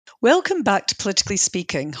Welcome back to Politically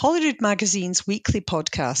Speaking, Holyrood Magazine's weekly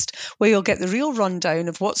podcast, where you'll get the real rundown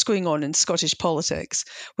of what's going on in Scottish politics.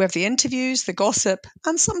 We have the interviews, the gossip,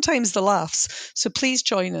 and sometimes the laughs, so please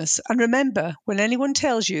join us. And remember, when anyone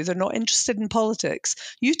tells you they're not interested in politics,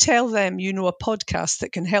 you tell them you know a podcast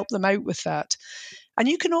that can help them out with that. And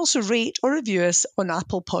you can also rate or review us on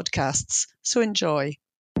Apple Podcasts. So enjoy.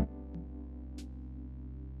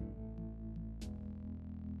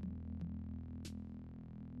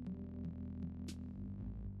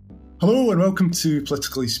 Hello and welcome to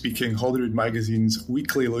Politically Speaking, Holyrood Magazine's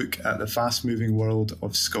weekly look at the fast-moving world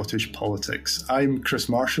of Scottish politics. I'm Chris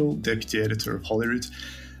Marshall, Deputy Editor of Holyrood,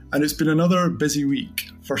 and it's been another busy week.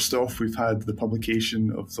 First off, we've had the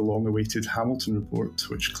publication of the long-awaited Hamilton Report,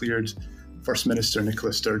 which cleared First Minister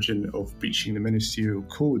Nicola Sturgeon of breaching the ministerial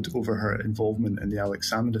code over her involvement in the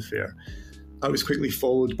Alex Salmond affair. That was quickly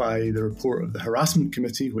followed by the report of the Harassment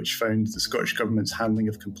Committee, which found the Scottish Government's handling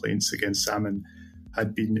of complaints against Salmond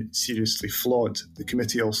had been seriously flawed. The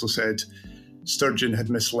committee also said Sturgeon had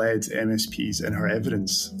misled MSPs in her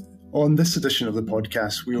evidence. On this edition of the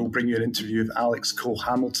podcast, we will bring you an interview with Alex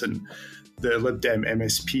Cole-Hamilton, the Lib Dem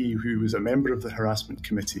MSP who was a member of the Harassment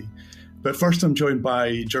Committee. But first, I'm joined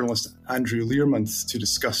by journalist Andrew Learmonth to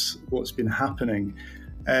discuss what's been happening.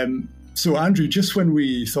 So Andrew, just when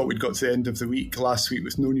we thought we'd got to the end of the week last week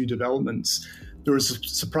with no new developments, there was a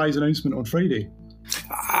surprise announcement on Friday.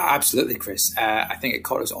 Absolutely, Chris. I think it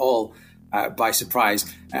caught us all by surprise.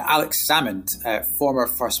 Alex Salmond, former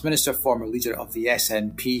First Minister, former leader of the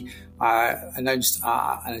SNP, announced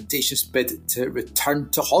an audacious bid to return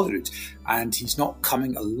to Holyrood, and he's not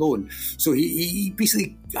coming alone. So he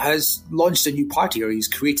basically has launched a new party, or he's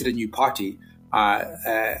created a new party,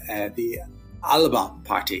 the Alba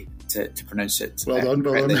Party. To pronounce it. Well done.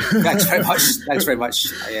 Thanks very much. Thanks very much.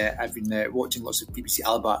 I've been watching lots of BBC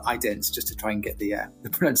Alba idents just to try and get the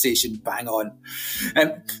pronunciation bang on.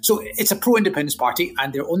 So it's a pro-independence party,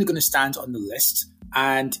 and they're only going to stand on the list.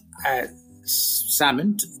 And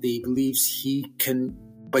Salmond, he believes he can,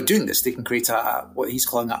 by doing this, they can create what he's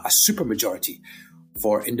calling a supermajority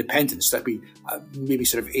for independence. That'd be maybe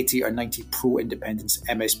sort of 80 or 90 pro-independence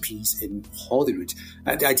MSPs in Holyrood.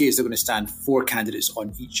 The idea is they're going to stand 4 candidates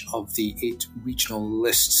on each of the 8 regional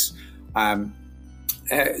lists.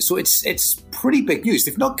 So it's pretty big news.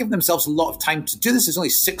 They've not given themselves a lot of time to do this. There's only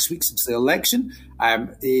 6 weeks until the election.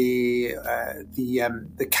 The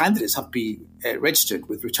candidates have to be registered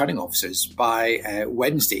with returning officers by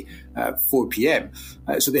Wednesday, 4 p.m.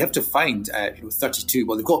 So they have to find 32.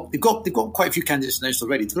 Well, they've got quite a few candidates announced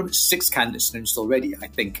already. They've got about 6 candidates announced already, I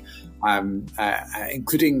think,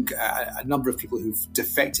 including a number of people who've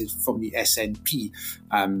defected from the SNP.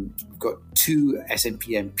 We've got 2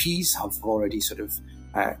 SNP MPs have already sort of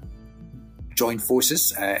joined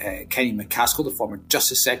forces. Kenny McCaskill, the former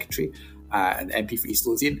Justice Secretary and MP for East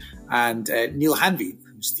Lothian, and Neil Hanvey,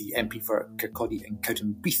 who's the MP for Kirkcaldy and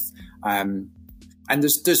Cowdenbeath. And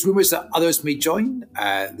there's rumours that others may join.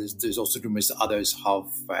 There's also rumours that others have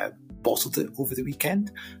bottled it over the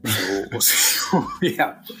weekend. So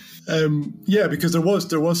yeah. Because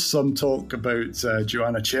there was some talk about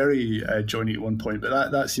Joanna Cherry joining at one point,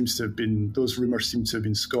 but that seems to have been, those rumours seem to have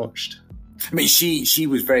been scotched. I mean, she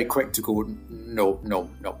was very quick to go, no.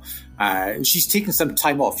 She's taken some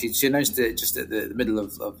time off. She announced it just at the middle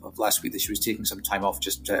of last week that she was taking some time off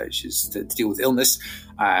just to deal with illness.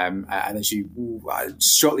 And then she,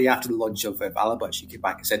 shortly after the launch of Alba, she came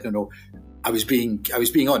back and said, no, I was being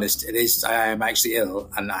honest. I am actually ill,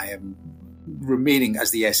 and I am remaining as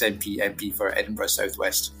the SNP MP for Edinburgh South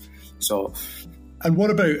West. So. And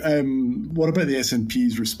what about the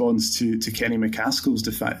SNP's response to Kenny McCaskill's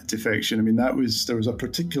defection? I mean, there was a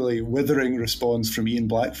particularly withering response from Ian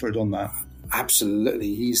Blackford on that.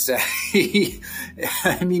 Absolutely, he was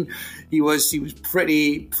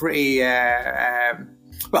pretty.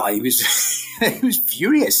 Well, he was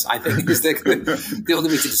furious, I think, is the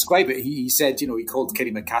only way to describe it. He said, he called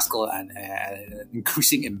Kenny McCaskill an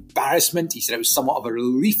increasing embarrassment. He said it was somewhat of a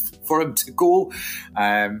relief for him to go.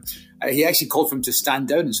 He actually called for him to stand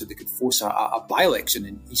down so they could force a by-election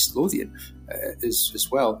in East Lothian as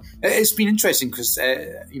well. It's been interesting because,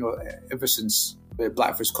 ever since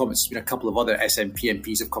Blackford's comments, there's been a couple of other SNP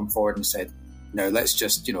MPs have come forward and said, no, let's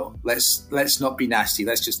just, let's not be nasty.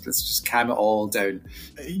 Let's just calm it all down.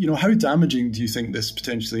 How damaging do you think this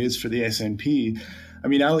potentially is for the SNP? I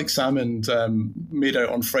mean, Alex Salmond made out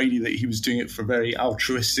on Friday that he was doing it for very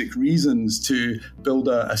altruistic reasons to build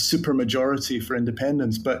a supermajority for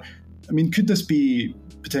independence. But, I mean, could this be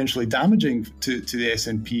potentially damaging to the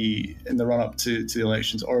SNP in the run-up to the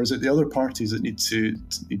elections? Or is it the other parties that need to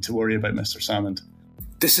worry about Mr. Salmond?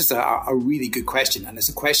 This is a really good question, and it's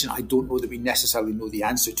a question I don't know that we necessarily know the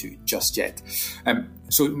answer to just yet.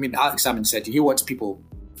 So, I mean, Alex Salmond said he wants people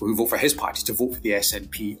who vote for his party to vote for the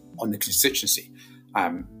SNP on the constituency.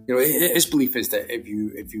 His belief is that if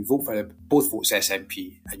you vote for both votes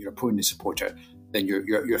SNP and you're a pro-Indian supporter, then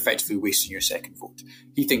you're effectively wasting your second vote.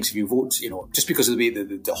 He thinks if you vote, just because of the way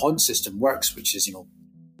the Hont system works, which is,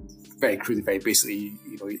 very crudely, very basically,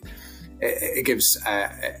 it gives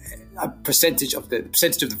a percentage of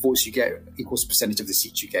the votes you get equals the percentage of the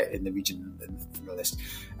seats you get in the region in the list.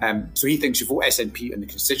 So he thinks you vote SNP on the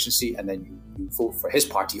constituency and then you vote for his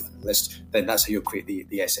party on the list, then that's how you'll create the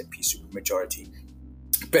SNP supermajority.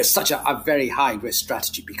 But it's such a very high risk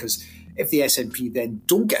strategy, because if the SNP then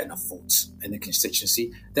don't get enough votes in the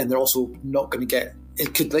constituency, then they're also not going to get,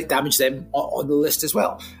 it could damage them on the list as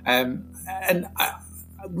well.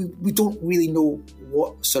 We don't really know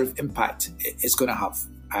what sort of impact it's going to have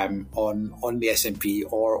on the SNP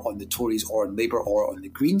or on the Tories or on Labour or on the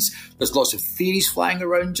Greens. There's lots of theories flying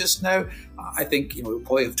around just now. I think we'll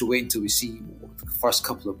probably have to wait until we see the first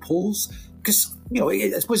couple of polls, because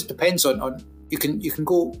I suppose it depends on you can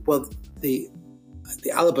go, well, the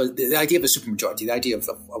Alaba, the idea of a supermajority, the idea of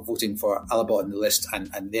voting for Alaba on the list and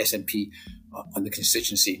the SNP on the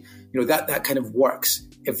constituency, that kind of works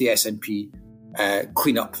if the SNP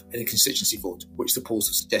clean up in a constituency vote, which the polls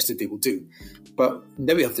have suggested they will do. But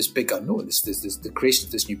now we have this big unknown, this the creation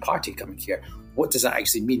of this new party coming here. What does that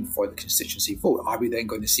actually mean for the constituency vote? Are we then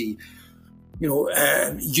going to see,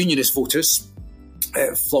 unionist voters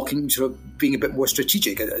flocking to being a bit more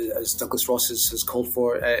strategic, as Douglas Ross has called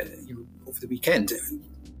for over the weekend?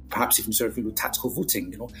 Perhaps even sort of tactical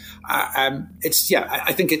voting. I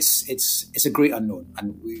think it's a great unknown,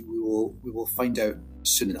 and we will find out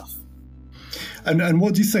soon enough. And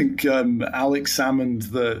what do you think Alex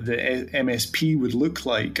Salmond, the MSP, would look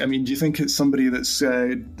like? I mean, do you think it's somebody that's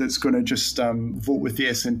going to just vote with the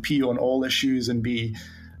SNP on all issues and be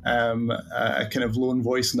a kind of lone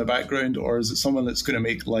voice in the background, or is it someone that's going to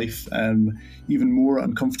make life even more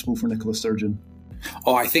uncomfortable for Nicola Sturgeon?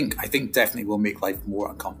 Oh, I think definitely will make life more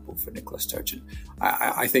uncomfortable for Nicola Sturgeon.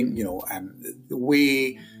 I think the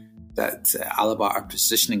way that Alaba are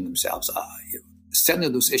positioning themselves, certainly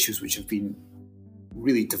those issues which have been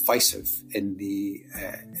really divisive in the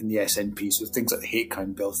SNP, so things like the Hate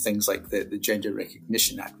Crime Bill, things like the Gender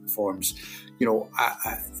Recognition Act reforms,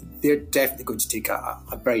 they're definitely going to take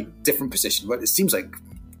a very different position. But it seems like,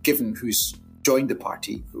 given who's joined the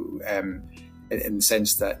party, who, in the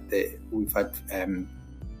sense that we've had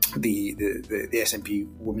the SNP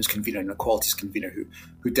Women's Convener and Equalities Convener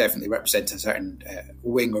who definitely represent a certain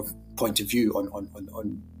wing or point of view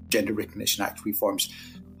on Gender Recognition Act reforms.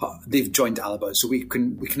 They've joined Alaba, so we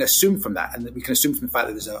can assume from that, and we can assume from the fact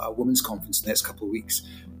that there's a women's conference in the next couple of weeks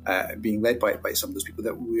being led by some of those people,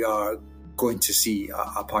 that we are going to see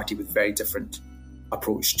a party with very different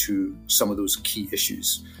approach to some of those key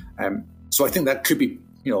issues. So I think that could be,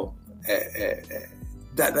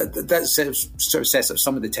 that sort of sets up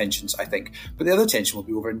some of the tensions, I think. But the other tension will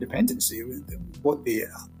be over independence. What the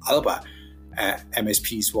Alaba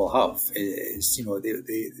MSPs will have is,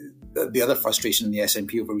 the other frustration in the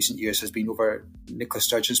SNP over recent years has been over Nicola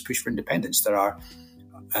Sturgeon's push for independence. There are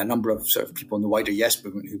a number of sort of people in the wider Yes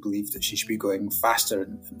movement who believe that she should be going faster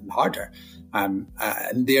and harder, and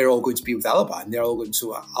they're all going to be with Alaba, and they're all going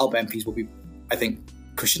to Alaba MPs will be, I think,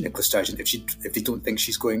 pushing Nicola Sturgeon if they don't think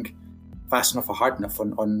she's going fast enough or hard enough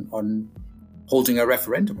on holding a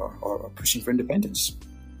referendum or pushing for independence.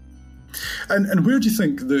 And where do you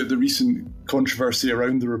think the recent controversy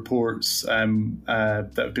around the reports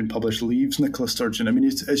that have been published leaves Nicola Sturgeon? I mean,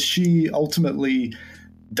 is she ultimately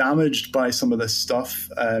damaged by some of this stuff,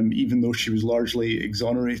 even though she was largely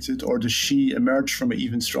exonerated, or does she emerge from it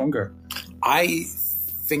even stronger? I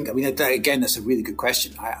think, again, that's a really good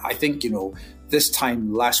question. I think, this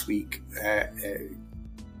time last week,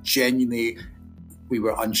 genuinely, we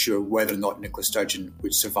were unsure whether or not Nicola Sturgeon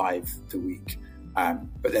would survive the week.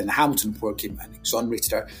 But then the Hamilton report came and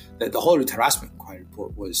exonerated her. The Holyrood Harassment Inquiry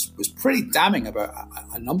report was pretty damning about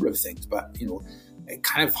a number of things, but it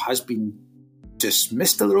kind of has been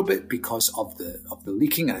dismissed a little bit because of the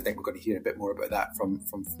leaking, and I think we're going to hear a bit more about that from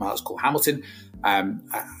Alex Cole-Hamilton. And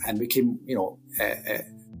became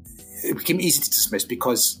it became easy to dismiss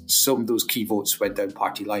because some of those key votes went down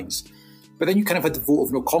party lines. But then you kind of had the vote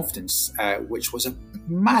of no confidence, which was a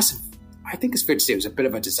massive. I think it's fair to say it was a bit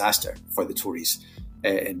of a disaster for the Tories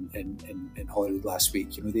in Holyrood last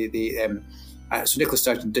week. So Nicola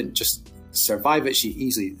Sturgeon didn't just survive it; she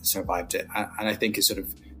easily survived it, and I think it sort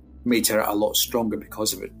of made her a lot stronger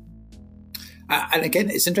because of it. And again,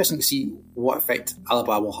 it's interesting to see what effect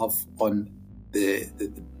Alaba will have on the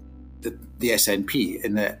SNP,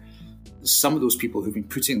 in that some of those people who've been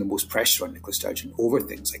putting the most pressure on Nicola Sturgeon over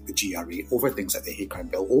things like the GRA, over things like the Hate Crime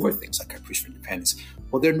Bill, over things like her push for independence,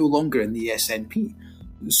 well, they're no longer in the SNP.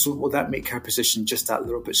 So will that make her position just that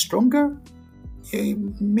little bit stronger?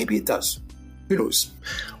 Maybe it does. Who knows?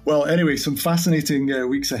 Well, anyway, some fascinating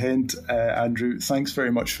weeks ahead, Andrew. Thanks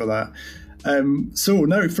very much for that. So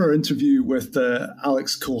now for our interview with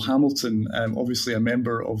Alex Cole-Hamilton, obviously a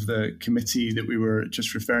member of the committee that we were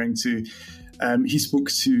just referring to. He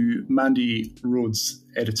spoke to Mandy Rhodes,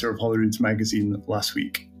 editor of Holyrood magazine, last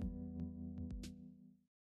week.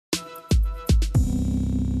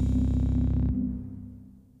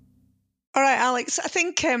 All right, Alex, I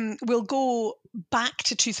think we'll go back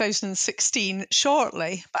to 2016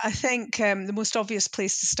 shortly, but I think the most obvious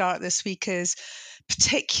place to start this week is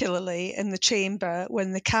particularly in the chamber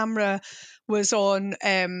when the camera was on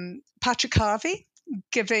Patrick Harvie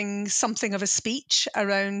giving something of a speech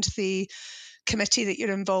around the committee that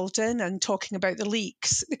you're involved in and talking about the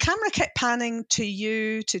leaks. The camera kept panning to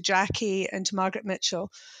you, to Jackie and to Margaret Mitchell.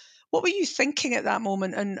 What were you thinking at that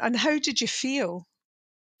moment and how did you feel?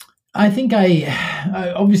 I think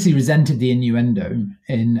I obviously resented the innuendo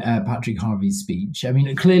in Patrick Harvie's speech. I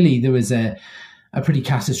mean, clearly there was a pretty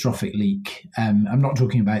catastrophic leak. I'm not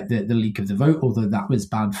talking about the leak of the vote, although that was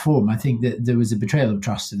bad form. I think that there was a betrayal of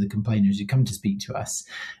trust of the complainers who come to speak to us.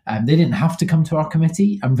 They didn't have to come to our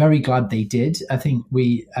committee. I'm very glad they did. I think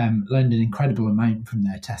we learned an incredible amount from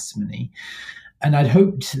their testimony. And I'd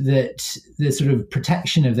hoped that the sort of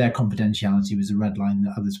protection of their confidentiality was a red line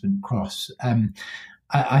that others wouldn't cross.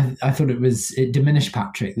 I thought it diminished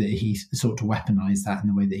Patrick that he sought to weaponise that in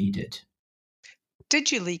the way that he did.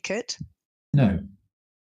 Did you leak it? No.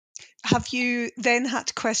 Have you then had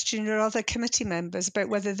to question your other committee members about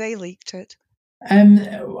whether they leaked it?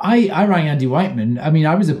 I rang Andy Whiteman. I mean,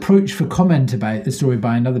 I was approached for comment about the story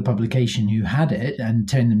by another publication who had it and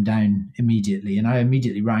turned them down immediately. And I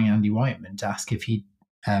immediately rang Andy Whiteman to ask if he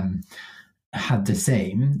had the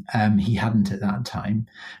same. He hadn't at that time,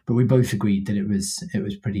 but we both agreed that it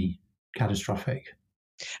was pretty catastrophic.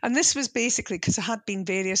 And this was basically because there had been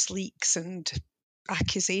various leaks and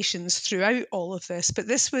accusations throughout all of this, but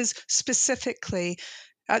this was specifically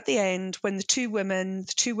at the end when the two women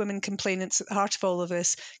complainants at the heart of all of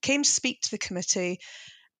this came to speak to the committee,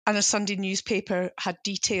 and a Sunday newspaper had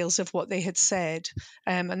details of what they had said,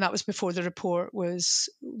 and that was before the report was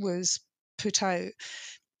put out.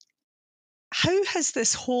 How has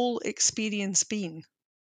this whole experience been?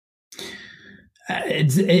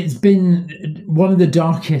 It's been one of the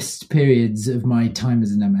darkest periods of my time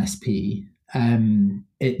as an MSP.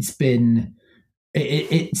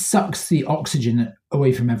 It sucks the oxygen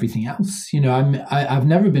away from everything else. You know, I've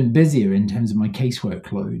never been busier in terms of my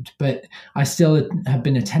casework load, but I still have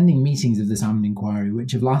been attending meetings of the Salmond Inquiry,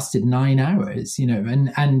 which have lasted 9 hours. You know,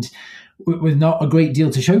 and with not a great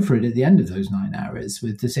deal to show for it at the end of those 9 hours,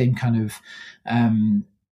 with the same kind of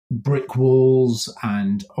brick walls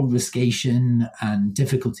and obfuscation and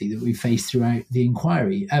difficulty that we faced throughout the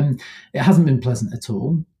inquiry. It hasn't been pleasant at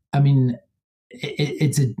all. I mean,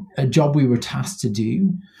 it's a job we were tasked to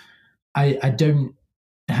do.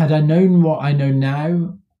 Had I known what I know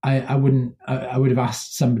now, I would have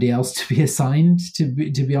asked somebody else to be assigned, to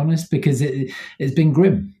be honest, because it's been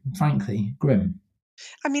grim, frankly, grim.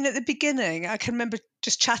 I mean, at the beginning, I can remember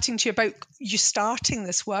just chatting to you about you starting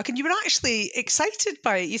this work, and you were actually excited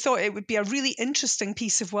by it. You thought it would be a really interesting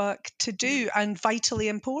piece of work to do and vitally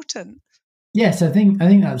important. Yes, I think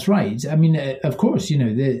that's right. I mean, of course, you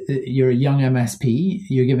know, you're a young MSP,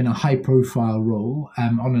 you're given a high-profile role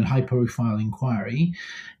on a high-profile inquiry,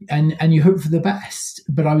 and you hope for the best.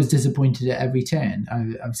 But I was disappointed at every turn.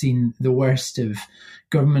 I've seen the worst of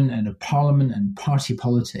government and of parliament and party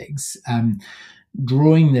politics,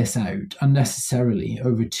 drawing this out unnecessarily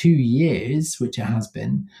over 2 years, which it has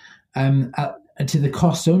been, to the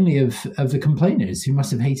cost only of the complainers, who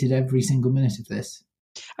must have hated every single minute of this.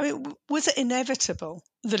 I mean, was it inevitable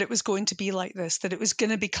that it was going to be like this, that it was going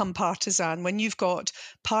to become partisan when you've got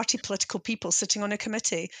party political people sitting on a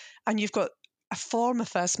committee and you've got a former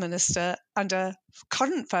First Minister and a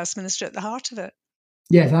current First Minister at the heart of it?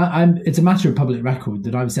 Yes, it's a matter of public record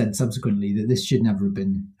that I've said subsequently that this should never have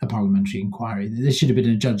been a parliamentary inquiry, that this should have been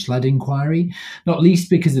a judge-led inquiry, not least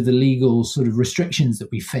because of the legal sort of restrictions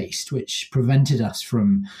that we faced, which prevented us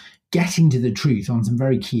from getting to the truth on some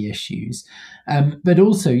very key issues. But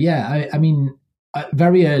also, I mean,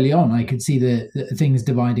 very early on, I could see the things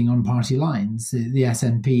dividing on party lines. The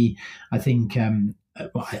SNP, I think,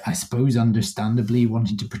 I suppose understandably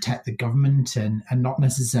wanting to protect the government and not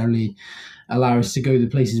necessarily allow us to go the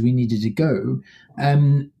places we needed to go.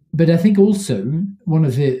 But I think also one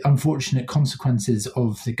of the unfortunate consequences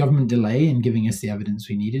of the government delay in giving us the evidence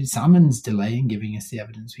we needed, Salmon's delay in giving us the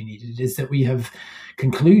evidence we needed, is that we have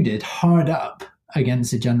concluded hard up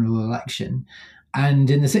against a general election.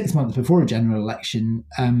 And in the 6 months before a general election,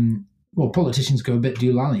 politicians go a bit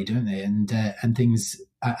doolally, don't they? And things,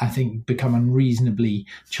 I think, become unreasonably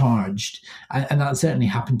charged. And that certainly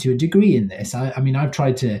happened to a degree in this. I mean, I've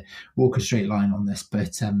tried to walk a straight line on this,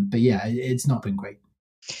 but yeah, it's not been great.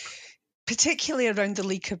 Particularly around the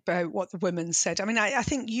leak about what the women said. I mean, I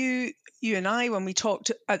think you and I, when we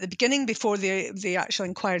talked at the beginning before the actual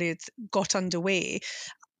inquiry had got underway,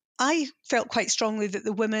 I felt quite strongly that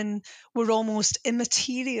the women were almost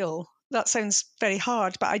immaterial. That sounds very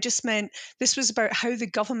hard, but I just meant this was about how the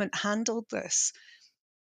government handled this.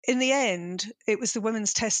 In the end, it was the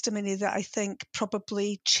women's testimony that I think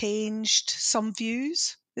probably changed some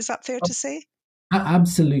views. Is that fair to say?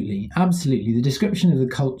 Absolutely. The description of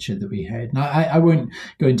the culture that we heard, and I won't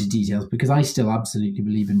go into details because I still absolutely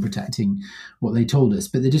believe in protecting what they told us,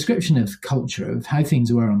 but the description of culture, of how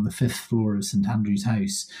things were on the 5th floor of St Andrew's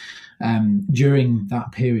House during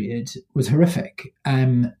that period was horrific.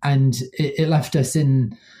 And it left us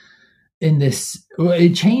in this,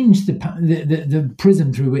 it changed the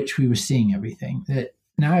prism through which we were seeing everything. That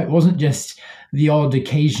now it wasn't just the odd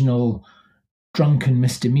occasional drunken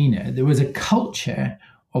misdemeanor. There was a culture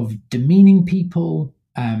of demeaning people,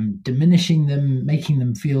 diminishing them, making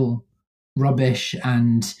them feel rubbish,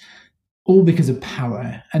 and all because of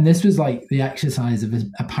power. And this was like the exercise of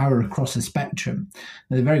a power across a spectrum.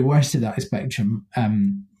 Now, the very worst of that spectrum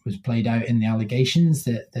was played out in the allegations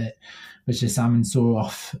that Mr. Salmon saw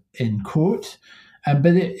off in court.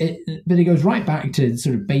 But it goes right back to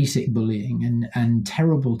sort of basic bullying and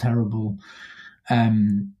terrible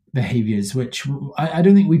behaviours, which I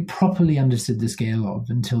don't think we properly understood the scale of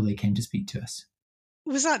until they came to speak to us.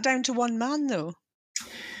 Was that down to one man, though?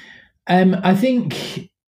 I think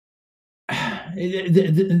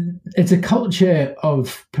it's a culture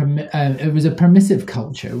of it was a permissive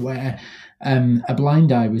culture where a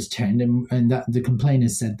blind eye was turned, and that the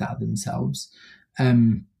complainers said that themselves.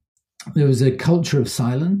 There was a culture of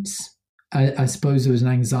silence. I suppose there was an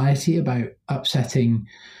anxiety about upsetting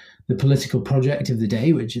the political project of the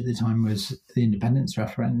day, which at the time was the independence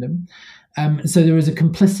referendum. So there was a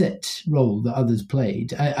complicit role that others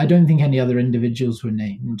played. I don't think any other individuals were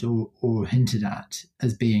named or hinted at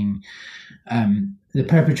as being the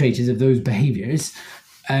perpetrators of those behaviours.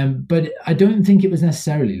 But I don't think it was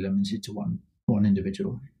necessarily limited to one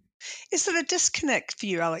individual. Is there a disconnect for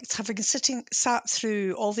you, Alex, having sat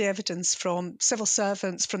through all the evidence from civil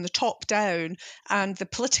servants, from the top down, and the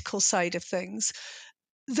political side of things,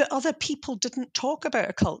 that other people didn't talk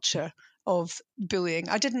about a culture of bullying?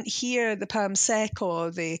 I didn't hear the PAMSEC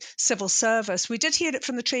or the civil service. We did hear it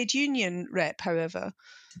from the trade union rep, however.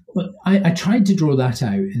 Well, I tried to draw that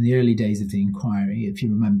out in the early days of the inquiry, if you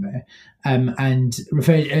remember,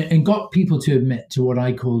 and got people to admit to what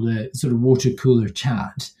I called a sort of water cooler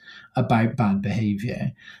chat about bad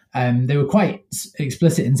behaviour. They were quite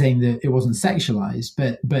explicit in saying that it wasn't sexualised,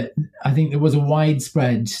 but I think there was a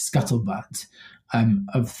widespread scuttlebutt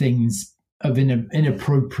of things, of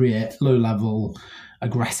inappropriate, low-level,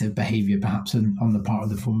 aggressive behaviour, perhaps on the part of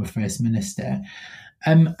the former First Minister.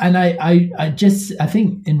 And I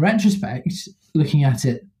think, in retrospect, looking at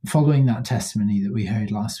it following that testimony that we heard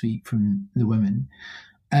last week from the women,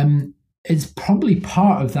 it's probably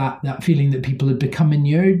part of that feeling that people had become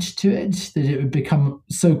inured to it, that it had become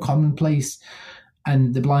so commonplace,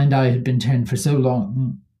 and the blind eye had been turned for so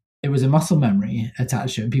long. It was a muscle memory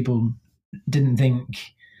attached to it. People didn't think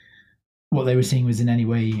what they were seeing was in any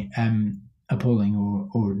way appalling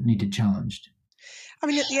or needed challenged. I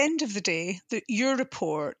mean, at the end of the day, your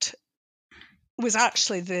report was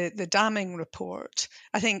actually the damning report.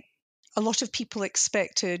 I think a lot of people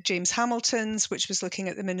expected James Hamilton's, which was looking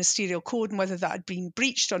at the ministerial code and whether that had been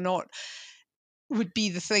breached or not, would be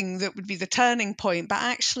the thing that would be the turning point, but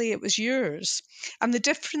actually it was yours. And the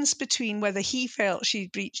difference between whether he felt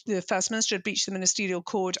the First Minister had breached the ministerial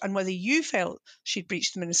code and whether you felt she'd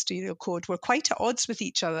breached the ministerial code were quite at odds with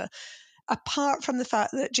each other, apart from the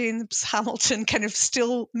fact that James Hamilton kind of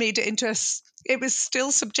still made it into it was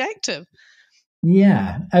still subjective.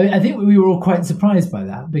 Yeah, I think we were all quite surprised by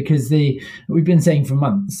that, because we've been saying for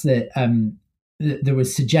months that there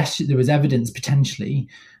was evidence potentially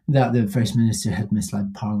that the First Minister had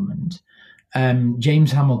misled Parliament.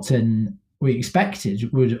 James Hamilton, we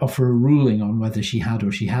expected, would offer a ruling on whether she had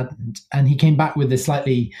or she hadn't, and he came back with a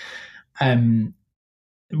slightly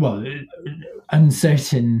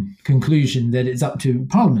uncertain conclusion that it's up to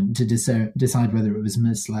Parliament to decide whether it was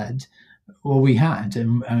misled well, we had,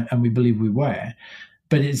 and we believe we were.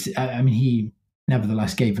 But he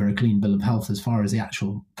nevertheless gave her a clean bill of health as far as the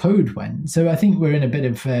actual code went. So I think we're in a bit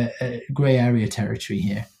of grey area territory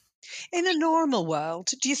here. In a normal world,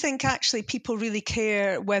 do you think actually people really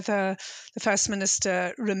care whether the First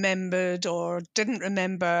Minister remembered or didn't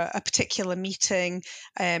remember a particular meeting,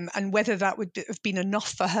 and whether that would have been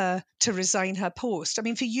enough for her to resign her post? I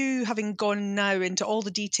mean, for you, having gone now into all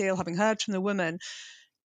the detail, having heard from the woman,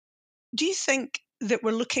 do you think that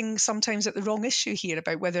we're looking sometimes at the wrong issue here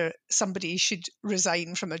about whether somebody should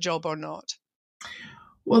resign from a job or not?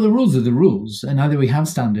 Well, the rules are the rules, and either we have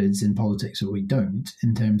standards in politics or we don't,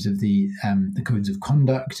 in terms of the codes of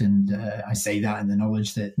conduct. And I say that in the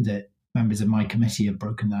knowledge that members of my committee have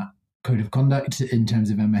broken that code of conduct in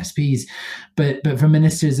terms of MSPs, but for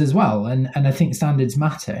ministers as well. And I think standards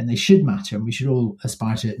matter, and they should matter, and we should all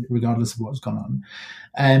aspire to it, regardless of what's gone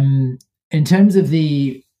on. In terms of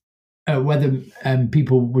the whether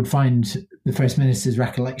people would find the First Minister's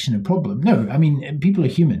recollection a problem. No, I mean, people are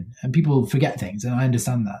human and people forget things, and I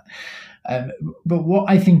understand that. But what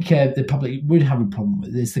I think the public would have a problem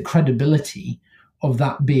with is the credibility of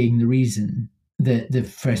that being the reason that the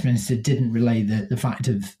First Minister didn't relay the fact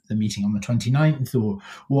of the meeting on the 29th, or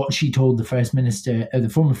what she told the First Minister, the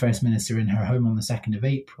former First Minister, in her home on the 2nd of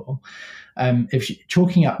April.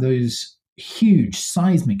 Chalking up those huge,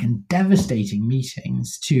 seismic and devastating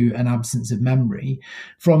meetings to an absence of memory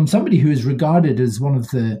from somebody who is regarded as one of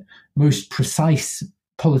the most precise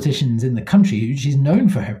politicians in the country. She's known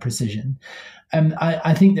for her precision.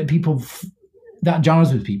 I think that that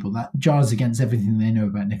jars with people, that jars against everything they know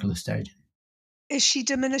about Nicola Sturgeon. Is she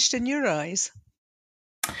diminished in your eyes?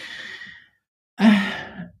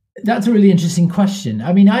 That's a really interesting question.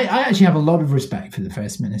 I mean, I actually have a lot of respect for the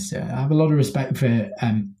First Minister. I have a lot of respect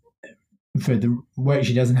for the work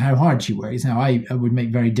she does and how hard she works. Now, I would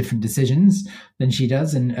make very different decisions than she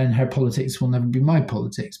does, and her politics will never be my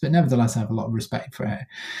politics. But nevertheless, I have a lot of respect for her.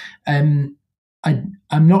 I'm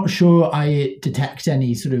not sure I detect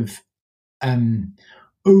any sort of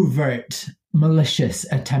overt, malicious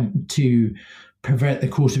attempt to pervert the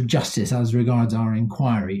course of justice as regards our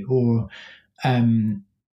inquiry, or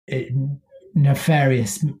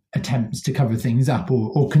nefarious attempts to cover things up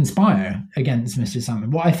or conspire against Mr.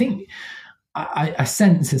 Salmond. What I think I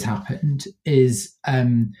sense has happened is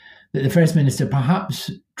that the First Minister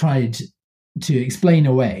perhaps tried to explain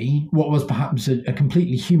away what was perhaps a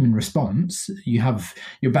completely human response. You have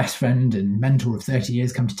your best friend and mentor of 30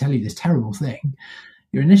 years come to tell you this terrible thing.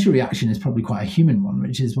 Your initial reaction is probably quite a human one,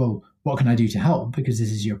 which is, well, what can I do to help? Because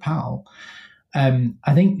this is your pal.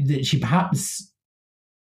 I think that she perhaps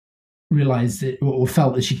realised that, or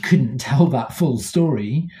felt that she couldn't tell that full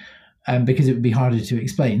story because it would be harder to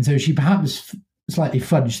explain. So she perhaps slightly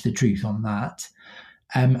fudged the truth on that,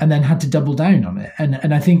 and then had to double down on it.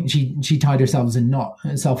 And I think she tied herself in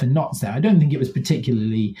knots there. I don't think it was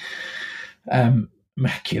particularly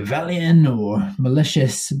Machiavellian or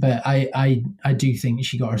malicious, but I do think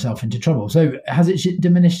she got herself into trouble. So has it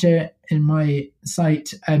diminished her in my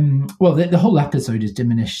sight? Well, the whole episode has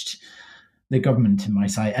diminished the government in my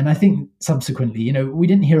sight. And I think subsequently, we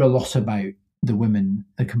didn't hear a lot about the women,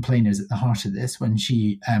 the complainers at the heart of this, when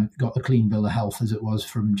she got the clean bill of health, as it was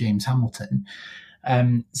from James Hamilton.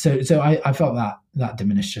 So I felt that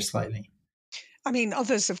diminished her slightly. I mean,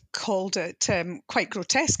 others have called it quite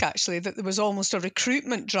grotesque, actually, that there was almost a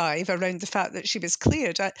recruitment drive around the fact that she was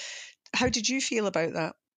cleared. How did you feel about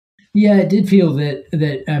that? Yeah, it did feel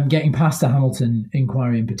that getting past the Hamilton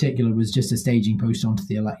inquiry in particular was just a staging post onto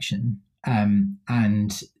the election.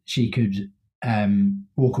 And she could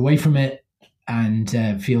walk away from it and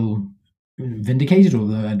feel vindicated,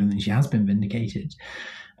 although I don't think she has been vindicated.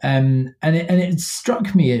 And it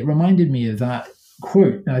struck me, it reminded me of that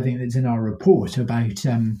quote, I think that's in our report, about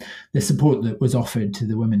the support that was offered to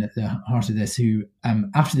the women at the heart of this, who,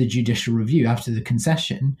 after the judicial review, after the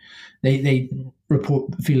concession, they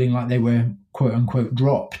report feeling like they were, quote unquote,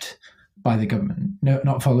 dropped by the government,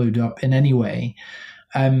 not followed up in any way.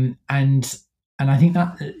 And I think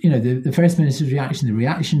that, the First Minister's reaction, the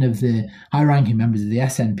reaction of the high-ranking members of the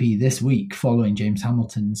SNP this week following James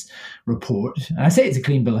Hamilton's report, and I say it's a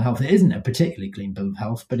clean bill of health, it isn't a particularly clean bill of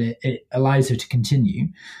health, but it allows her to continue.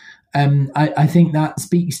 I think that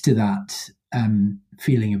speaks to that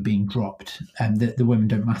feeling of being dropped, and that the women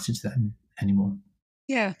don't matter to them anymore.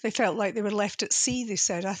 Yeah, they felt like they were left at sea, they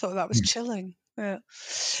said. I thought that was chilling. Yeah.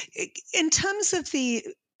 In terms of the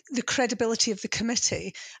credibility of the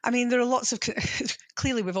committee, I mean, there are lots of,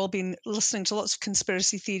 clearly we've all been listening to lots of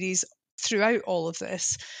conspiracy theories throughout all of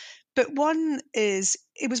this, But one is,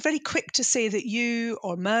 it was very quick to say that you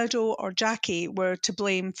or Murdo or Jackie were to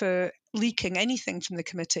blame for leaking anything from the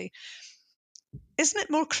committee. Isn't it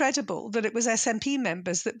more credible that it was SNP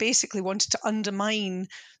members that basically wanted to undermine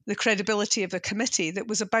the credibility of the committee that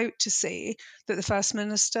was about to say that the First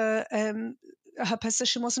Minister, her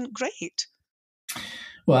position wasn't great?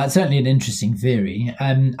 Well, that's certainly an interesting theory.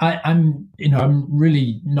 I'm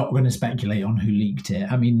really not going to speculate on who leaked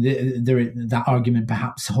it. I mean, that argument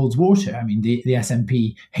perhaps holds water. I mean, the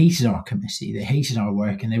SNP hated our committee, they hated our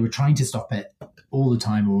work, and they were trying to stop it all the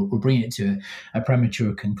time or bring it to a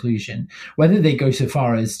premature conclusion. Whether they go so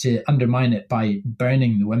far as to undermine it by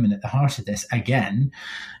burning the women at the heart of this again,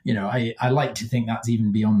 I like to think that's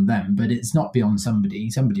even beyond them, but it's not beyond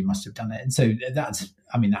somebody. Somebody must have done it. And so that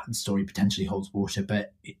story potentially holds water,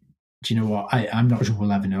 but do you know what? I'm not sure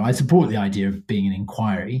we'll ever know. I support the idea of being an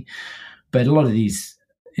inquiry, but a lot of these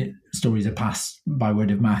stories are passed by word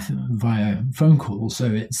of mouth via phone call, so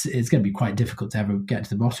it's going to be quite difficult to ever get to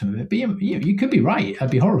the bottom of it. But you could be right.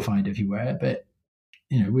 I'd be horrified if you were, but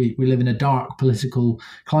we live in a dark political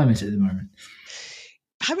climate at the moment.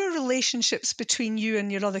 How are relationships between you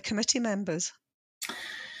and your other committee members?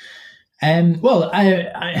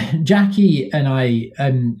 Jackie and I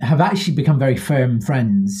have actually become very firm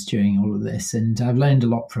friends during all of this, and I've learned a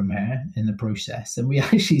lot from her in the process. And we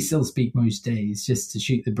actually still speak most days just to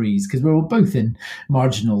shoot the breeze, because we're all both in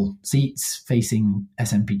marginal seats facing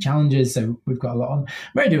SNP challenges, so we've got a lot on.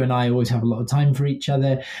 Murdo and I always have a lot of time for each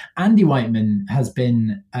other. Andy Whiteman has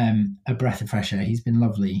been a breath of fresh air. He's been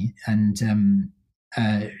lovely and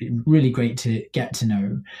really great to get to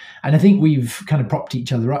know. And I think we've kind of propped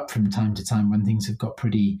each other up from time to time when things have got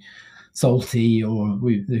pretty salty or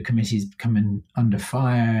the committee's coming under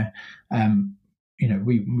fire.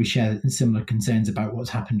 We share similar concerns about what's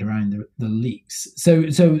happened around the leaks. So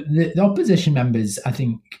the opposition members, I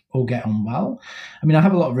think, all get on well. I mean, I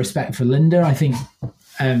have a lot of respect for Linda. I think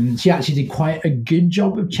she actually did quite a good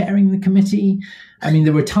job of chairing the committee. I mean,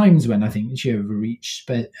 there were times when I think she overreached,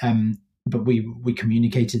 but we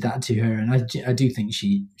communicated that to her, and I do think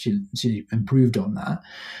she improved on that.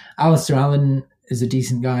 Alistair Allen is a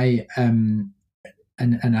decent guy, and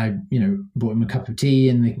I bought him a cup of tea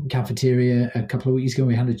in the cafeteria a couple of weeks ago.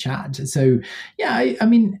 We had a chat. So yeah,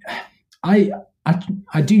 I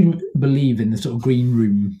do believe in the sort of green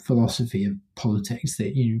room philosophy of politics,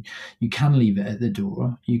 that you can leave it at the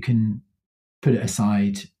door, you can put it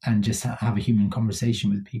aside and just have a human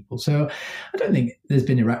conversation with people. So I don't think there's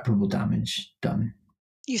been irreparable damage done.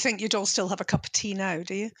 You think you'd all still have a cup of tea now,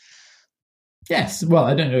 do you? Yes. Well,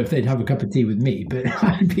 I don't know if they'd have a cup of tea with me, but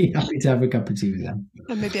I'd be happy to have a cup of tea with them.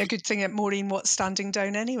 And maybe a good thing that Maureen Watt's standing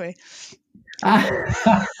down anyway.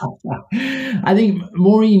 I think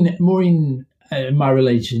Maureen my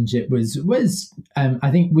relationship was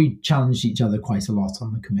I think we challenged each other quite a lot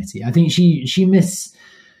on the committee. I think she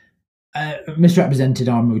misrepresented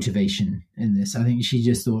our motivation in this. I think she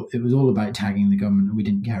just thought it was all about tagging the government and we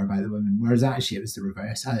didn't care about the women, whereas actually it was the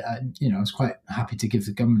reverse. I was quite happy to give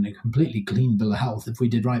the government a completely clean bill of health if we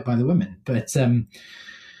did right by the women, but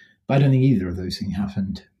I don't think either of those things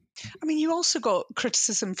happened. I mean, you also got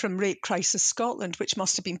criticism from Rape Crisis Scotland, which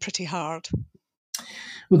must have been pretty hard.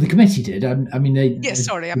 Well, the committee did. I mean,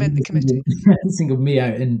 I meant the committee. Singled me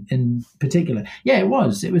out in particular. Yeah, it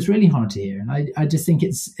was. It was really hard to hear, and I just think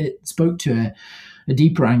it spoke to a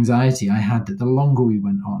deeper anxiety I had that the longer we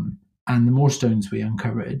went on, and the more stones we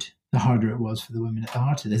uncovered, the harder it was for the women at the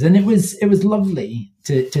heart of this. And it was lovely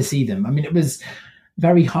to see them. I mean, it was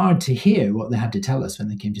very hard to hear what they had to tell us when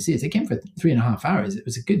they came to see us. They came for 3.5 hours. It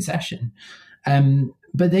was a good session.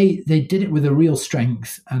 But they did it with a real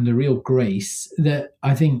strength and a real grace that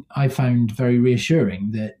I think I found very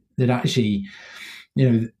reassuring, that actually,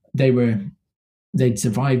 they'd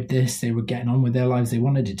survived this, they were getting on with their lives, they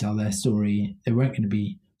wanted to tell their story, they weren't going to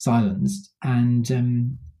be silenced.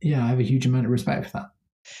 And I have a huge amount of respect for that.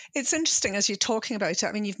 It's interesting as you're talking about it.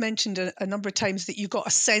 I mean, you've mentioned a number of times that you got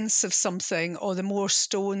a sense of something, or the more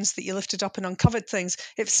stones that you lifted up and uncovered things.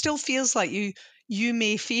 It still feels like you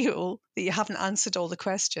may feel that you haven't answered all the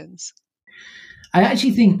questions. I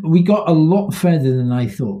actually think we got a lot further than I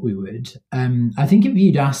thought we would. I think if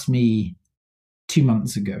you'd asked me 2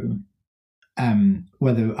 months ago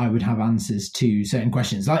whether I would have answers to certain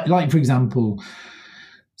questions, like for example,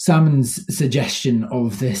 Salmon's suggestion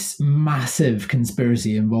of this massive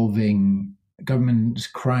conspiracy involving government,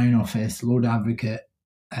 Crown Office, Lord Advocate,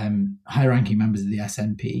 high-ranking members of the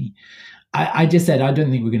SNP, I just said, I don't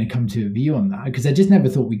think we're going to come to a view on that, because I just never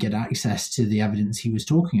thought we'd get access to the evidence he was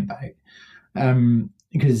talking about,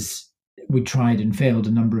 because we tried and failed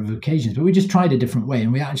a number of occasions, but we just tried a different way,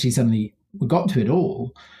 and we actually suddenly got to it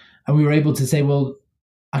all. And we were able to say, well,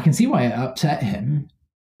 I can see why it upset him,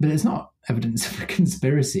 but it's not evidence of a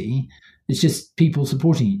conspiracy. It's just people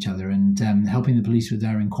supporting each other and helping the police with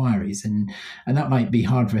their inquiries. And that might be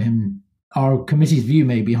hard for him. Our committee's view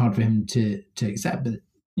may be hard for him to accept, but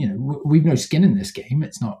we've no skin in this game.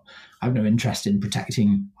 It's not. I have no interest in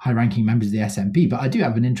protecting high-ranking members of the SNP, but I do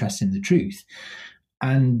have an interest in the truth.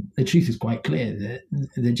 And the truth is quite clear that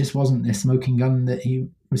there just wasn't this smoking gun that he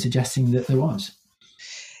was suggesting that there was.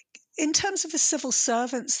 In terms of the civil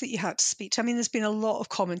servants that you had to speak to, I mean, there's been a lot of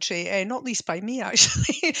commentary, not least by me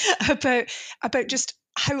actually, about just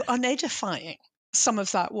how unedifying some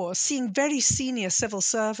of that was. Seeing very senior civil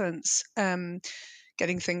servants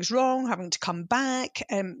getting things wrong, having to come back,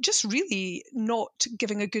 just really not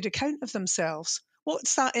giving a good account of themselves.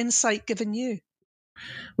 What's that insight given you?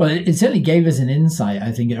 Well, it certainly gave us an insight,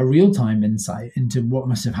 I think, a real-time insight into what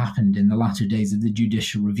must have happened in the latter days of the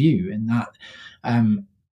judicial review, and that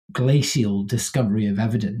glacial discovery of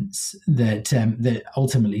evidence that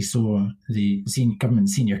ultimately saw the government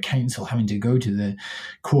senior counsel having to go to the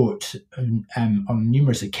court on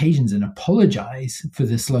numerous occasions and apologise for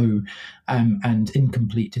the slow and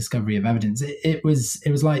incomplete discovery of evidence. It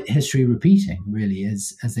was like history repeating, really,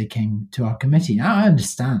 as they came to our committee. Now, I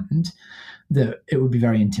understand that it would be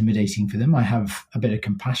very intimidating for them. I have a bit of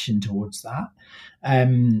compassion towards that.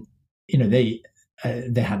 They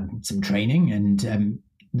had some training and.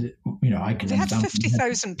 I can. They had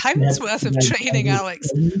 £50,000 worth of training, Alex.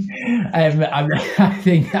 I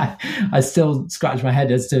think I still scratch my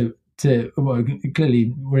head as to. Well,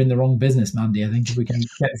 clearly we're in the wrong business, Mandy. I think if we can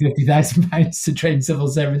get £50,000 to train civil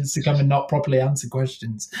servants to come and not properly answer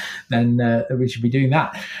questions, then we should be doing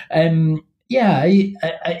that.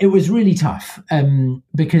 It was really tough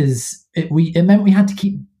because it meant we had to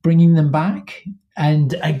keep bringing them back,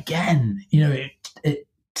 and again, it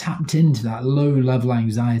tapped into that low-level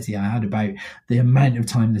anxiety I had about the amount of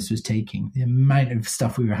time this was taking, the amount of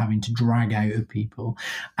stuff we were having to drag out of people,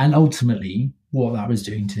 and ultimately what that was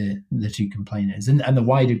doing to the two complainers and the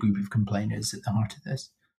wider group of complainers at the heart of this.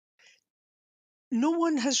 No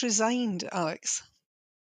one has resigned, Alex.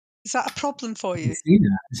 Is that a problem for you? I see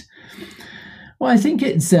that. Well, I think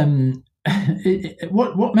it's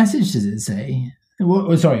what message does it say?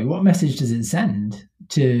 What message does it send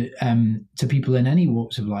to people in any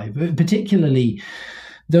walks of life, particularly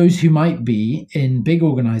those who might be in big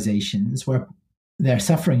organizations where they're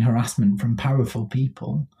suffering harassment from powerful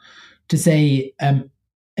people, to say,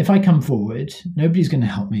 if I come forward, nobody's going to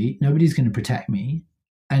help me, nobody's going to protect me,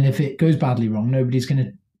 and if it goes badly wrong, nobody's going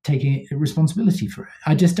to take responsibility for it.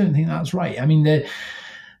 I just don't think that's right. I mean,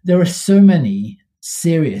 there are so many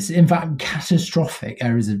serious, in fact, catastrophic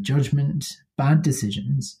errors of judgment, bad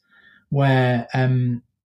decisions, where, in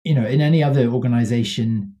any other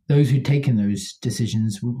organization, those who'd taken those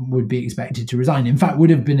decisions would be expected to resign. In fact, would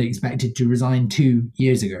have been expected to resign 2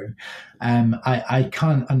 years ago. I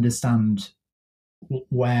can't understand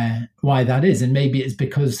why that is. And maybe it's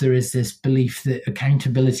because there is this belief that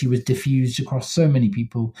accountability was diffused across so many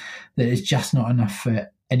people that it's just not enough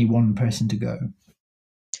for any one person to go.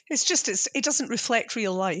 It's just, it doesn't reflect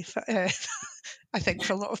real life, I think,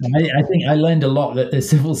 for a lot of people. I think I learned a lot that the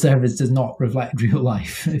civil service does not reflect real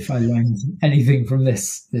life, if I learned anything from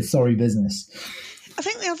this sorry business. I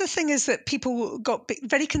think the other thing is that people got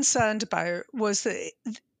very concerned about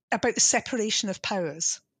the separation of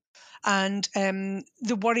powers, and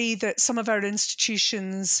the worry that some of our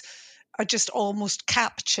institutions are just almost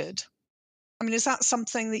captured. I mean, is that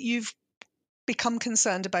something that you've become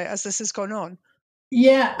concerned about as this has gone on?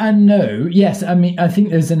 Yeah and no. Yes, I mean, I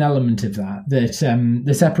think there's an element of that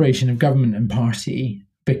the separation of government and party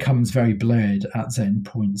becomes very blurred at certain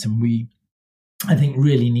points, and we, I think,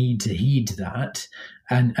 really need to heed that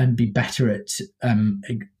and be better at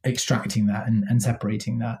extracting that and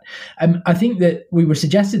separating that. I think that we were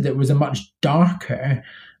suggested that it was a much darker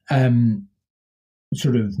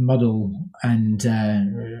sort of muddle and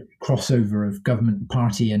crossover of government,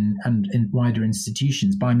 party and in wider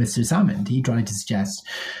institutions by Mr. Salmond. He tried to suggest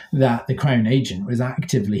that the Crown agent was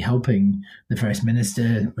actively helping the First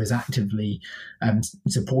Minister, was actively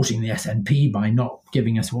supporting the SNP by not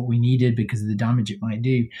giving us what we needed because of the damage it might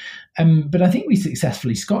do. But I think we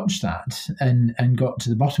successfully scotched that and got to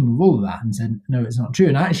the bottom of all of that and said, no, it's not true.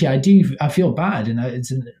 And actually, I feel bad, and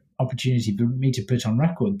it's an opportunity for me to put on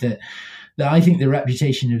record that I think the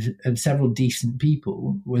reputation of several decent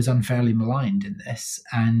people was unfairly maligned in this,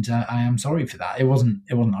 and I am sorry for that. It wasn't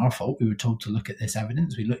our fault. We were told to look at this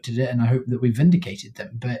evidence. We looked at it, and I hope that we vindicated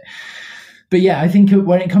them. But But yeah, I think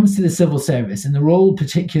when it comes to the civil service and the role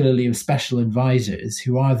particularly of special advisors,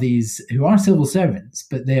 who are civil servants,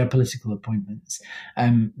 but they are political appointments,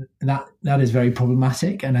 that is very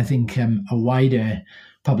problematic. And I think a wider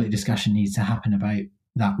public discussion needs to happen about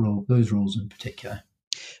that role, those roles in particular.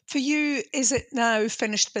 For you, is it now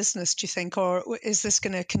finished business, do you think, or is this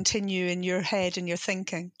going to continue in your head and your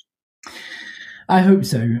thinking? I hope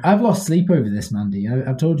so. I've lost sleep over this, Mandy.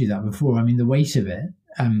 I've told you that before. I mean, the weight of it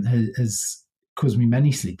has caused me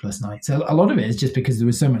many sleepless nights. A lot of it is just because there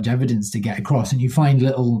was so much evidence to get across, and you find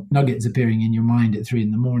little nuggets appearing in your mind at 3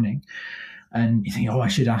 a.m. and you think, oh, I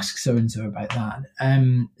should ask so-and-so about that.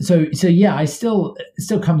 So yeah, it still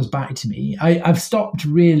comes back to me. I've stopped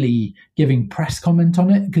really giving press comment on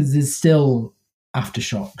it because there's still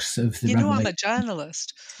aftershocks of the revelation. I'm a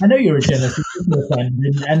journalist. I know you're a journalist,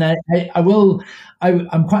 and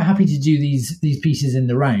I'm quite happy to do these pieces in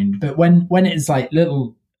the round. But when it's like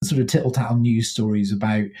little sort of tittle-tattle news stories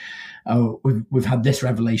about, oh, we've had this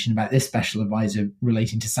revelation about this special advisor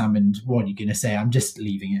relating to Salmond, what are you going to say? I'm just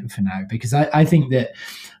leaving it for now, because I think that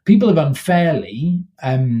people have unfairly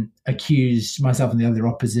accused myself and the other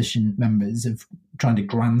opposition members of trying to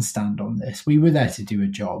grandstand on this. We were there to do a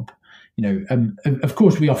job. Of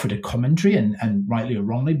course, we offered a commentary, and rightly or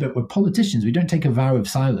wrongly, but we're politicians. We don't take a vow of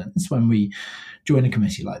silence when we join a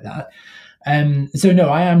committee like that. So no,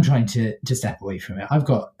 I am trying to step away from it. I've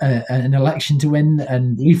got an election to win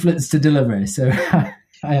and leaflets to deliver, so I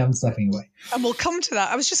am stepping away. And we'll come to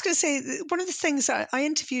that. I was just going to say, one of the things I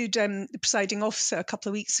interviewed the presiding officer a couple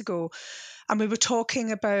of weeks ago, and we were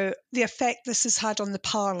talking about the effect this has had on the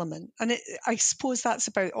Parliament. And I suppose that's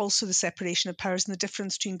about also the separation of powers and the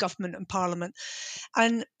difference between government and Parliament.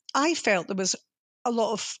 And I felt there was a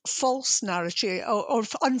lot of false narrative or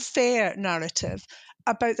unfair narrative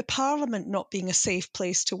about the Parliament not being a safe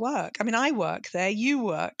place to work. I mean, I work there, you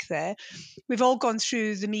work there. We've all gone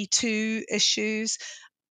through the Me Too issues.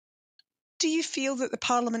 Do you feel that the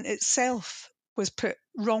Parliament itself was put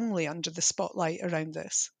wrongly under the spotlight around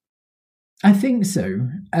this? I think so.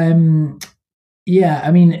 Yeah, I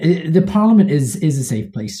mean, the Parliament is a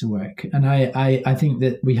safe place to work, and I think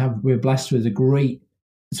that we're blessed with a great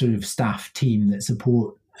sort of staff team that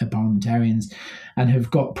support parliamentarians and have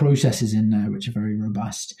got processes in there which are very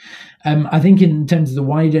robust. I think in terms of the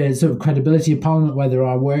wider sort of credibility of Parliament, whether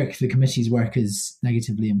our work, the committee's work, is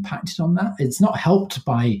negatively impacted on that, it's not helped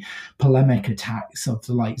by polemic attacks of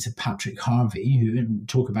the likes of Patrick Harvey, who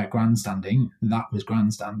talk about grandstanding. That was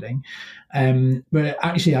grandstanding. But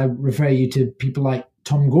actually, I refer you to people like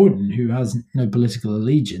Tom Gordon, who has no political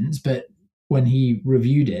allegiance, but when he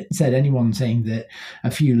reviewed it, said anyone saying that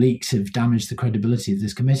a few leaks have damaged the credibility of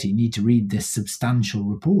this committee need to read this substantial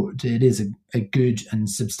report. It is a good and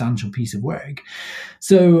substantial piece of work.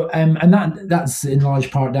 So, and that's in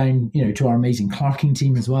large part down, to our amazing clerking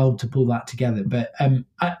team as well to pull that together. But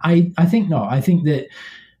I think not. I think that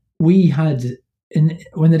we had,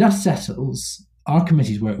 when the dust settles, our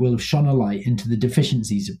committee's work will have shone a light into the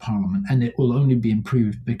deficiencies of Parliament, and it will only be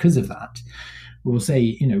improved because of that. We'll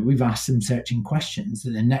say, we've asked some searching questions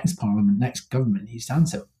that the next Parliament, next government needs to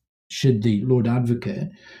answer. Should the Lord Advocate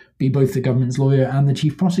be both the government's lawyer and the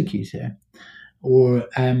chief prosecutor? Or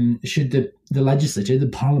should the legislature, the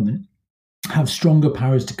Parliament, have stronger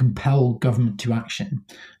powers to compel government to action,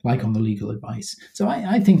 like on the legal advice? So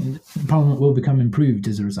I think Parliament will become improved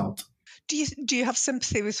as a result. Do you have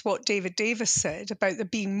sympathy with what David Davis said about there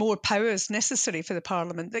being more powers necessary for the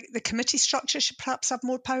Parliament? The committee structure should perhaps have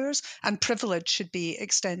more powers, and privilege should be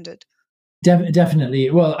extended. Definitely.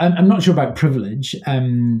 Well, I'm not sure about privilege.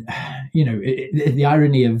 The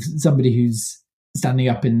irony of somebody who's standing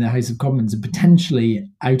up in the House of Commons and potentially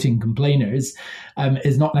outing complainers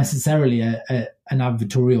is not necessarily an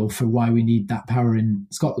advertorial for why we need that power in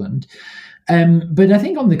Scotland. But I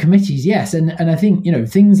think on the committees, yes. And I think,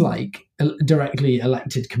 things like directly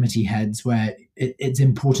elected committee heads, where it's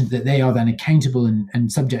important that they are then accountable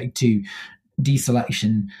and subject to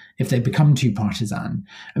deselection if they become too partisan.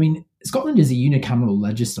 I mean, Scotland is a unicameral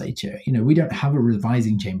legislature. We don't have a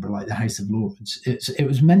revising chamber like the House of Lords. It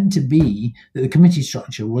was meant to be that the committee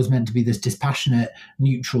structure was meant to be this dispassionate,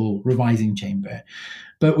 neutral revising chamber.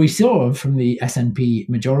 But we saw from the SNP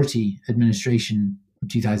majority administration of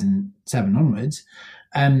 2007 onwards,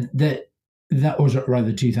 or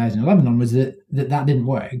rather 2011 onwards, that didn't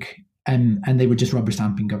work. And they were just rubber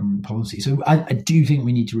stamping government policy. So I do think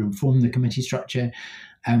we need to reform the committee structure,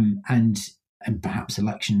 and perhaps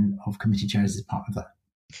election of committee chairs is part of that.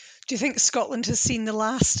 Do you think Scotland has seen the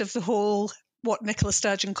last of the whole, what Nicola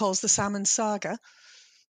Sturgeon calls the salmon saga?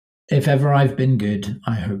 If ever I've been good,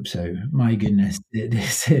 I hope so. My goodness,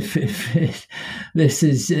 this is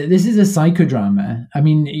a psychodrama. I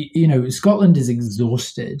mean, you know, Scotland is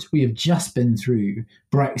exhausted. We have just been through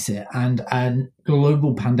Brexit and a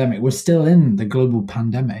global pandemic. We're still in the global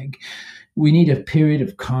pandemic. We need a period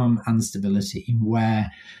of calm and stability where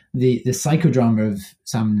the psychodrama of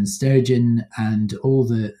Salmond and Sturgeon and all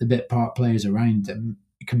the bit part players around them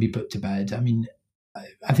can be put to bed. I mean,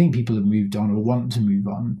 I think people have moved on or want to move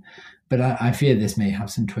on, but I fear this may have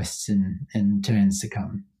some twists and turns to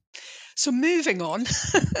come. So moving on,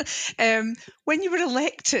 when you were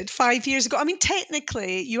elected 5 years ago, I mean,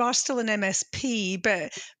 technically you are still an MSP,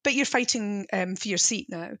 but you're fighting for your seat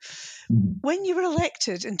now. Mm-hmm. When you were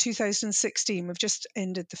elected in 2016, we've just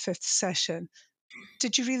ended the 5th session.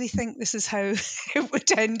 Did you really think this is how it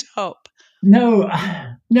would end up? No,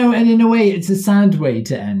 and in a way, it's a sad way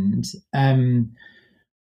to end.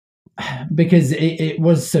 Because it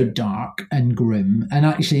was so dark and grim, and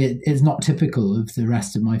actually it's not typical of the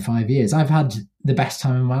rest of my 5 years. I've had the best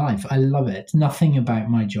time of my life. I love it. Nothing about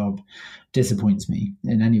my job disappoints me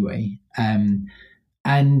in any way. And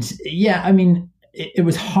yeah, I mean, it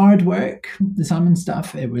was hard work, the Salmond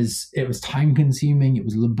stuff. It was time consuming. It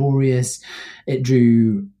was laborious. It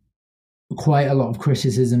drew quite a lot of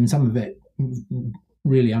criticism, some of it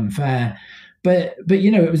really unfair. But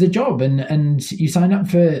you know, it was a job, and you sign up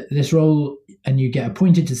for this role and you get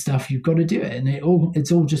appointed to stuff, you've got to do it, and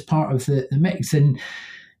it's all just part of the mix. And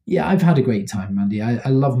yeah, I've had a great time, Mandy. I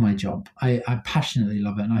love my job. I passionately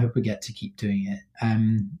love it, and I hope I get to keep doing it.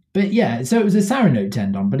 But yeah, so it was a sour note to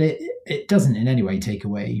end on, but it doesn't in any way take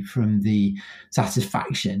away from the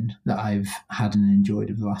satisfaction that I've had and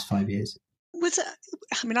enjoyed over the last 5 years. Was it?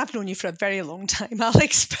 I mean, I've known you for a very long time,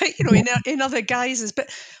 Alex, but you know, in other guises, but.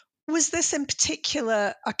 Was this in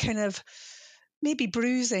particular a kind of maybe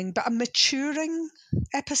bruising, but a maturing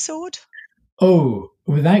episode? Oh,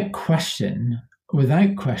 without question.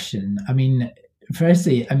 I mean,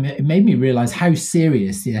 firstly, it made me realise how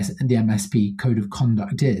serious the MSP Code of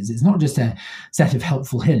Conduct is. It's not just a set of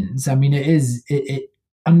helpful hints. I mean, it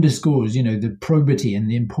underscores, you know, the probity and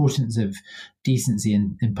the importance of decency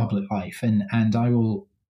in public life. And I will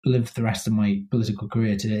live the rest of my political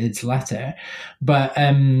career to its letter.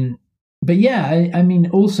 But yeah, I mean,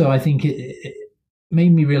 also I think it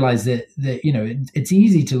made me realize that you know, it's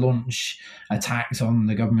easy to launch attacks on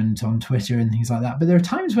the government on Twitter and things like that, but there are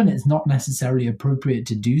times when it's not necessarily appropriate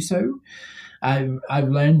to do so. I've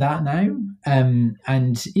learned that now,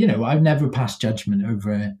 and you know, I've never passed judgment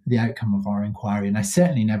over the outcome of our inquiry, and I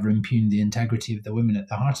certainly never impugned the integrity of the women at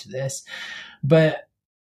the heart of this. But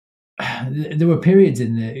there were periods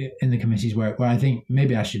in the committees where I think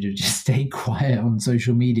maybe I should have just stayed quiet on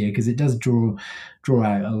social media, because it does draw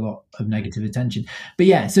out a lot of negative attention. But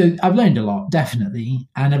yeah, so I've learned a lot, definitely,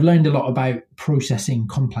 and I've learned a lot about processing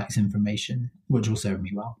complex information, which will serve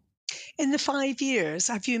me well. In the 5 years,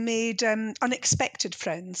 have you made unexpected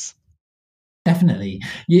friends? Definitely.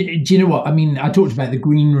 Do you know what I mean? I talked about the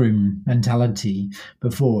green room mentality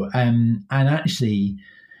before, and actually,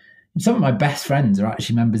 some of my best friends are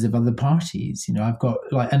actually members of other parties. You know, I've got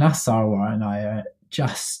like Anas Sarwar and I are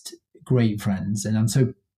just great friends, and I'm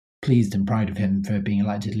so pleased and proud of him for being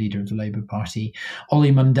elected leader of the Labour Party.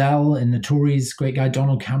 Ollie Mundell in the Tories, great guy.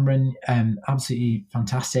 Donald Cameron, absolutely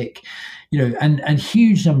fantastic. You know, and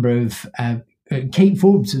huge number of Kate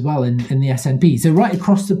Forbes as well in the SNP. So right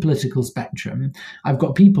across the political spectrum, I've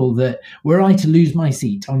got people that, were I to lose my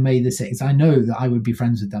seat on May the 6th, I know that I would be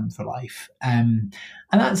friends with them for life. And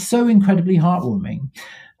that's so incredibly heartwarming.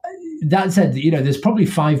 That said, you know, there's probably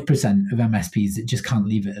 5% of MSPs that just can't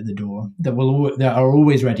leave it at the door, that are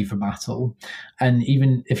always ready for battle. And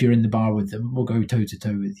even if you're in the bar with them, will go toe to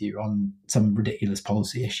toe with you on some ridiculous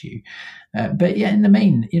policy issue. But yeah, in the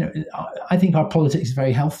main, you know, I think our politics is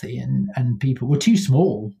very healthy, and we're too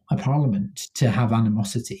small a parliament to have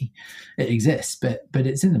animosity. It exists, but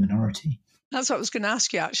it's in the minority. That's what I was going to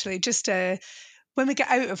ask you, actually. Just when we get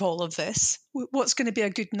out of all of this, what's going to be a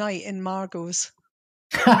good night in Margot's?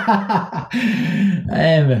 What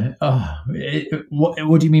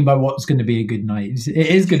do you mean by what's going to be a good night? It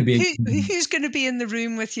is going to be who's going to be in the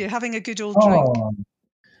room with you having a good old drink?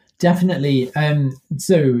 Definitely.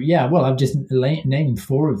 So yeah, well, I've just named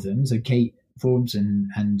 4 of them. So Kate Forbes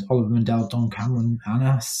and Oliver Mundell, Don Cameron,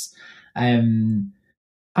 Anas,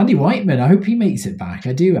 Andy Whiteman. I hope he makes it back.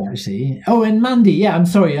 I do, actually. Oh, and Mandy. Yeah, I'm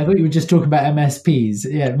sorry. I thought you were just talking about MSPs.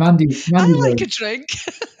 Yeah, Mandy. I like a drink.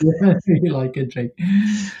 Yeah, you like a drink.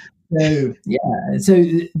 So yeah, so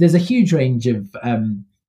there's a huge range of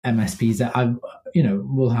MSPs that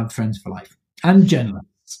will have friends for life, and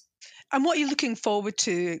journalists. And what are you looking forward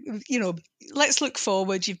to? You know, let's look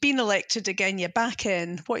forward. You've been elected again. You're back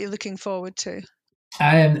in. What are you looking forward to?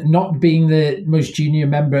 Not being the most junior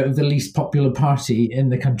member of the least popular party in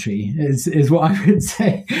the country is what I would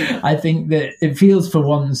say. I think that it feels for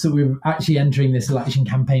once that we're actually entering this election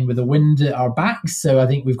campaign with a wind at our backs. So I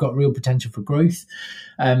think we've got real potential for growth.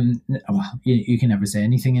 Well, you can never say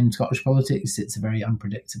anything in Scottish politics. It's a very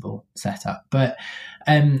unpredictable setup. But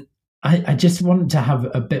I just want to have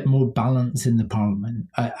a bit more balance in the parliament.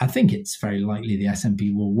 I think it's very likely the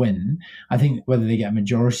SNP will win. I think whether they get a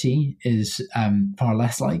majority is far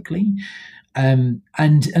less likely. And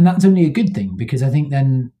that's only a good thing, because I think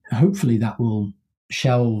then hopefully that will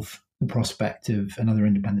shelve the prospect of another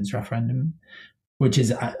independence referendum, which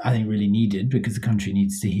is, I think, really needed, because the country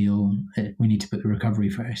needs to heal. We need to put the recovery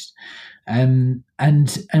first. And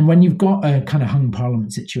when you've got a kind of hung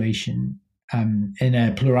parliament situation, in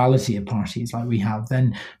a plurality of parties like we have,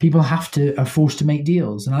 then people are forced to make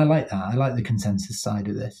deals. And I like that. I like the consensus side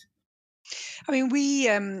of this. I mean, we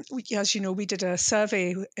as you know, we did a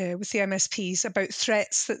survey with the MSPs about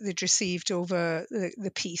threats that they'd received over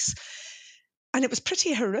the peace. And it was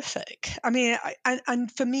pretty horrific. I mean,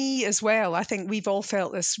 and for me as well, I think we've all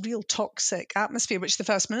felt this real toxic atmosphere, which the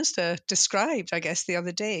First Minister described, I guess, the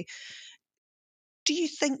other day. Do you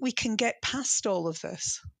think we can get past all of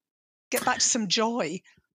this? Get back to some joy?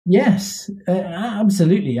 Yes,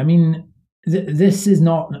 absolutely. I mean, this is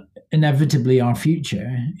not inevitably our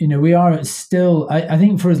future. You know, we are still, I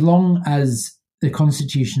think for as long as the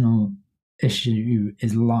constitutional issue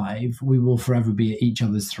is live, we will forever be at each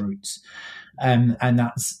other's throats. And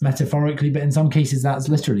that's metaphorically, but in some cases that's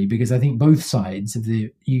literally, because I think both sides of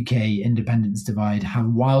the UK independence divide have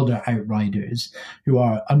wilder outriders who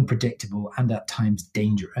are unpredictable and at times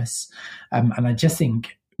dangerous. And I just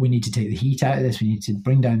think we need to take the heat out of this. We need to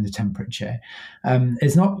bring down the temperature.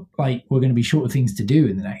 It's not like we're going to be short of things to do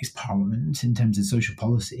in the next parliament in terms of social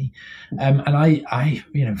policy. And I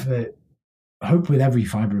hope with every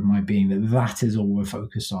fibre of my being that is all we're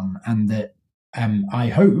focused on, and that I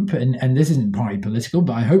hope, and this isn't party political,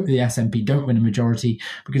 but I hope the SNP don't win a majority,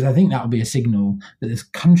 because I think that will be a signal that this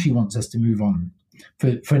country wants us to move on,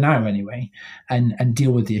 for now anyway, and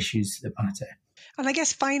deal with the issues that matter. And I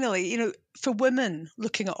guess finally, you know, for women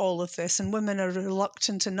looking at all of this, and women are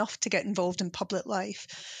reluctant enough to get involved in public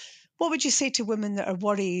life, what would you say to women that are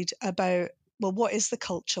worried about, well, what is the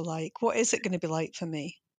culture like? What is it going to be like for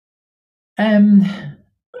me?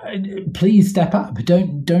 Please step up.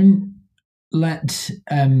 Don't let.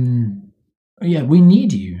 We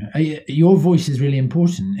need you. Your voice is really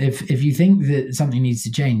important. If you think that something needs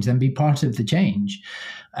to change, then be part of the change.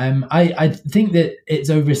 I think that it's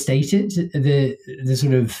overstated, the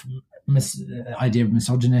sort of idea of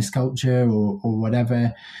misogynist culture or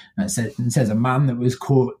whatever. It says a man that was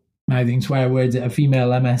caught mouthing swear words at a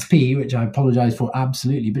female MSP, which I apologise for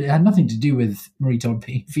absolutely, but it had nothing to do with Marie Todd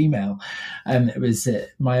being female. It was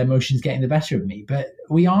my emotions getting the better of me. But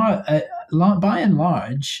we are, by and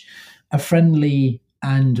large, a friendly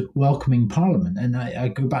and welcoming parliament. And I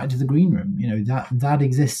go back to the green room, you know, that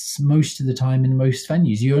exists most of the time in most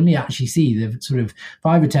venues. You only actually see the sort of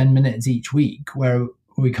 5 or 10 minutes each week where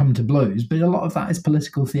we come to blows, but a lot of that is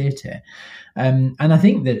political theatre. And I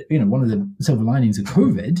think that, you know, one of the silver linings of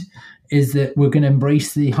COVID is that we're going to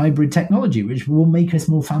embrace the hybrid technology, which will make us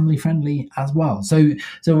more family friendly as well. So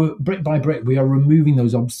brick by brick, we are removing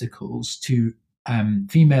those obstacles to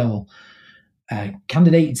female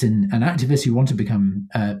candidates and activists who want to become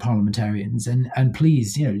parliamentarians. And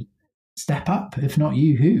please, you know, step up. If not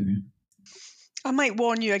you, who? I might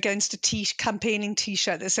warn you against a campaigning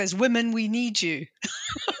T-shirt that says, "Women, we need you."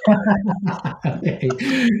 Okay.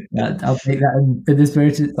 Yeah, I'll take that in the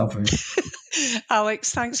spirit it's offered.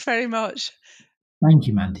 Alex, thanks very much. Thank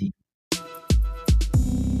you, Mandy.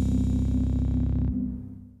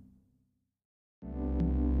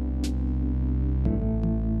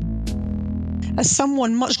 As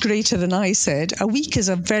someone much greater than I said, a week is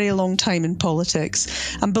a very long time in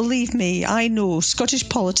politics. And believe me, I know Scottish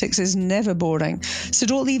politics is never boring. So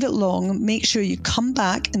don't leave it long. Make sure you come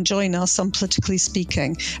back and join us on Politically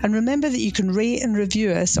Speaking. And remember that you can rate and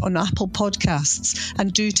review us on Apple Podcasts.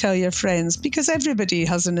 And do tell your friends, because everybody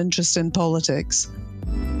has an interest in politics.